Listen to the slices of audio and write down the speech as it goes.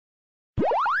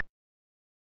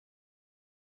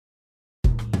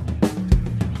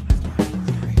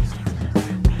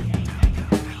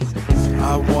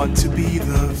want to be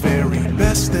the very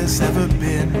best there's ever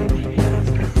been.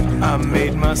 I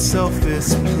made myself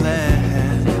this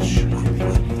pledge,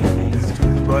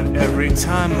 but every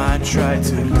time I try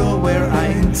to go where I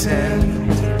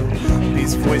intend,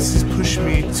 these voices push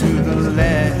me to the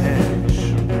ledge.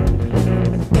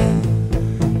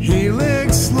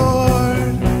 Helix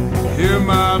Lord, hear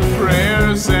my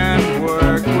prayers and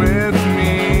work with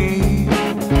me.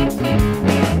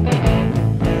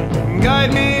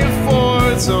 Guide me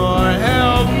forwards or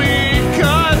help me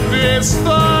cut this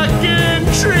fucking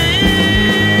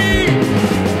tree.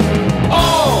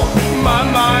 Oh, my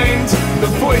mind,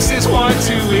 the voices want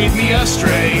to lead me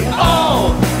astray all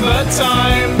the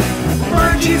time.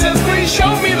 Lord Jesus, please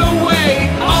show me the way.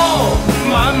 Oh,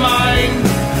 my mind,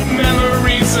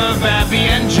 memories of Abby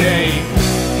and Jay.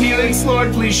 Helix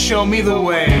Lord, please show me the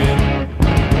way.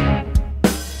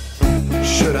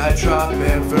 Should I drop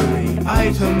every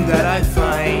item that I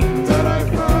find?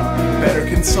 Better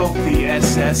consult the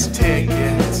SS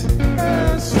ticket.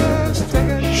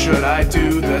 Should I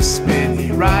do the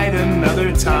spinny ride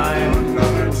another time?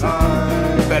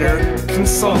 Better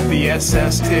consult the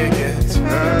SS ticket.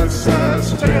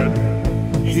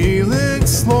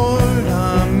 Helix Lord,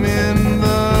 I'm in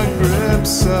the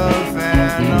grips of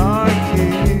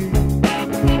anarchy.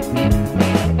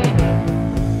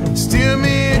 Steer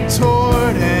me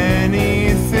toward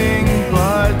anything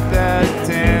but that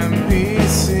damn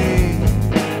PC.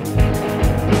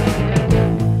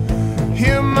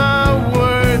 Hear my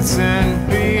words and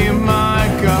be my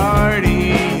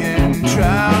guardian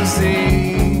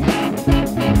drowsy.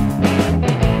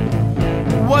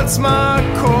 What's my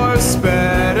course?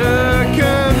 Better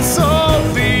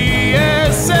consult the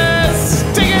SS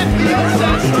ticket.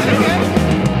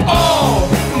 Oh,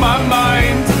 my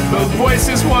mind, the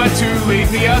voices want to lead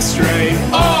me astray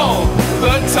all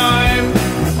the time.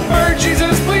 Lord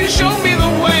Jesus, please show me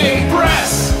the way.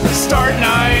 Press start 9.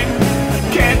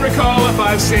 Can't recall if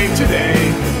I've saved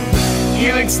today.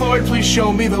 Helix Lord, please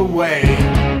show me the way.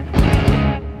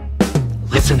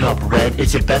 Listen up, Red,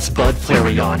 it's your best bud,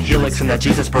 Flareon. Helix and that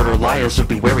Jesus murder liars, so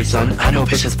be wary, son. I know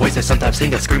vicious voices sometimes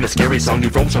sing a scream a scary song. You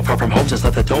roam so far from home, just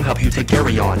let the dome help you to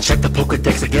carry on. Check the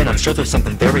Pokedex again, I'm sure there's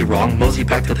something very wrong. Mosey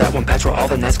back to that one patch where all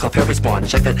the nights called fairy spawn.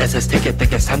 Check that SS ticket,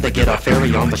 think it's time to get our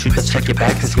ferry on. But you best check your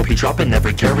bag, cause you'll be dropping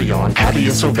every carry-on. Abby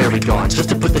is so very gone, just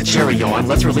to put the cherry on.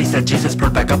 Let's release that Jesus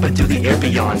bird back up into the air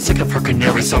beyond. Sick of her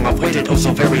canary song, I've waited oh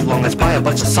so very long. Let's buy a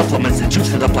bunch of supplements and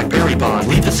juice it up like Berry Bond.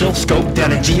 Leave the silk scope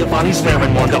down in Giovanni's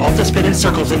Laren Wanda. Off the spin in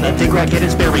circles and the dig rag get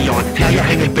his berry on. Now you're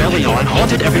hanging barely on,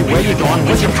 haunted everywhere you're gone.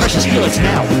 Where's your precious Helix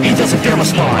now? He doesn't dare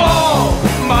respond. Oh,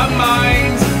 my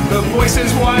mind, the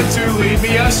voices want to lead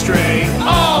me astray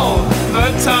all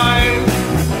the time.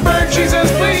 Lord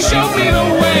Jesus, please show me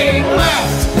the way.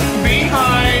 Left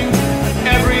behind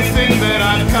everything that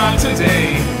I've caught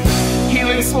today.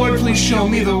 Helix Lord, please show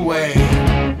me the way.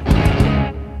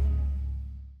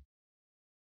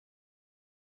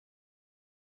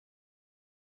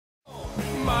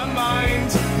 My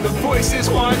mind, the voices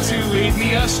want to lead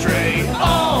me astray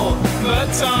all the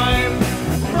time.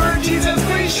 Lord Jesus,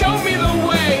 please show me the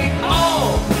way.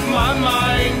 Oh, my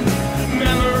mind,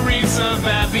 memories of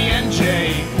Abby and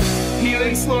Jay.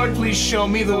 Helix Lord, please show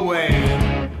me the way.